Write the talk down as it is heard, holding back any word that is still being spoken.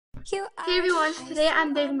Hey everyone, so today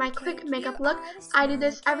I'm doing my quick makeup look. I do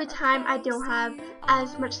this every time I don't have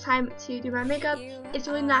as much time to do my makeup. It's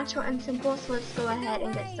really natural and simple, so let's go ahead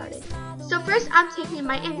and get started. So first I'm taking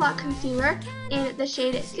my Ink Blot Concealer in the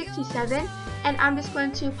shade 67, and I'm just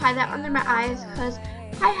going to apply that under my eyes because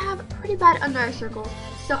I have pretty bad under eye circles,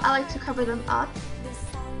 so I like to cover them up.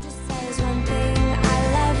 That's what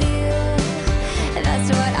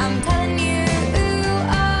I'm telling you.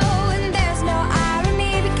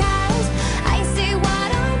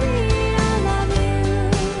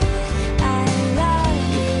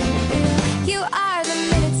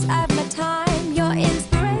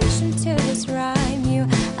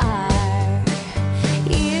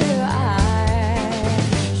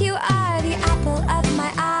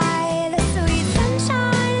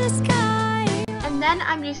 Then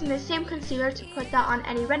I'm using the same concealer to put that on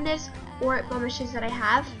any redness or blemishes that I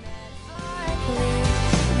have.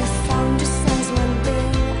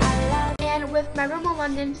 And with my Rimmel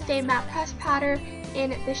London Stay Matte Pressed Powder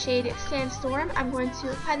in the shade Sandstorm, I'm going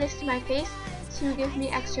to apply this to my face to give me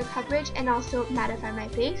extra coverage and also mattify my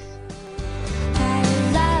face.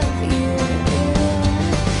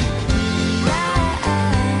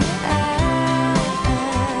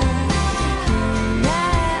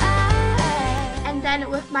 Then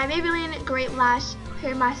with my Maybelline Great Lash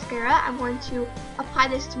Clear Mascara, I'm going to apply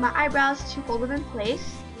this to my eyebrows to hold them in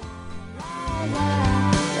place.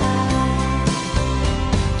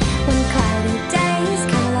 When cloudy days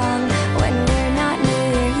come along, when we're not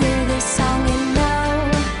near, hear this song and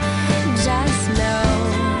know, just know.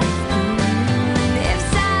 If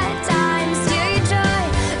sad times steal your joy,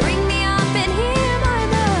 ring me up and hear my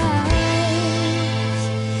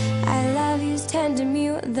voice. I love you's tend to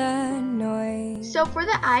mute the noise. So for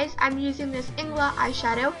the eyes, I'm using this Ink Blot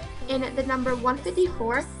eyeshadow in the number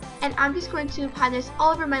 154, and I'm just going to apply this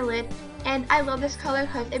all over my lid. And I love this color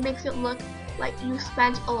because it makes it look like you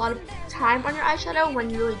spent a lot of time on your eyeshadow when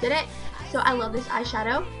you really didn't. So I love this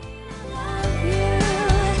eyeshadow.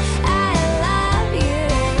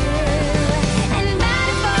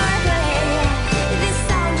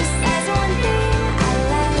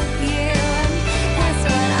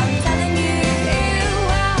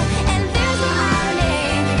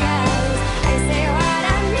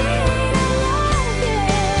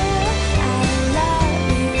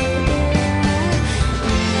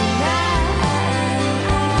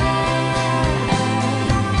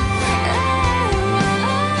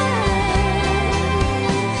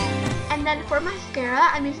 For mascara,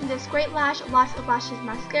 I'm using this Great Lash Lots of Lashes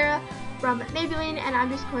mascara from Maybelline, and I'm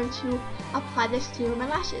just going to apply this to my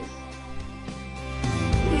lashes.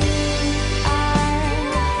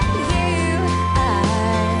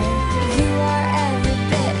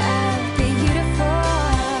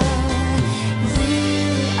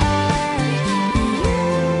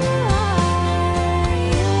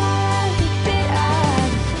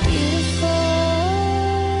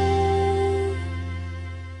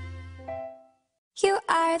 You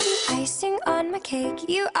are the icing on my cake.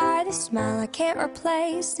 You are the smile I can't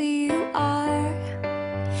replace. You are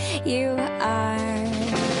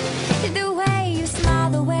the way you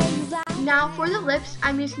smile, the way you laugh. Now for the lips,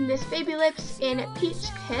 I'm using this Baby Lips in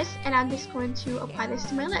Peach Kiss, and I'm just going to apply this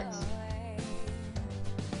to my lips.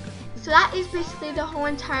 So that is basically the whole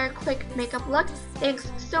entire quick makeup look. Thanks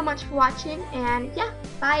so much for watching, and yeah,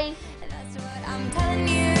 bye! That's what I'm telling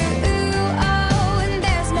you.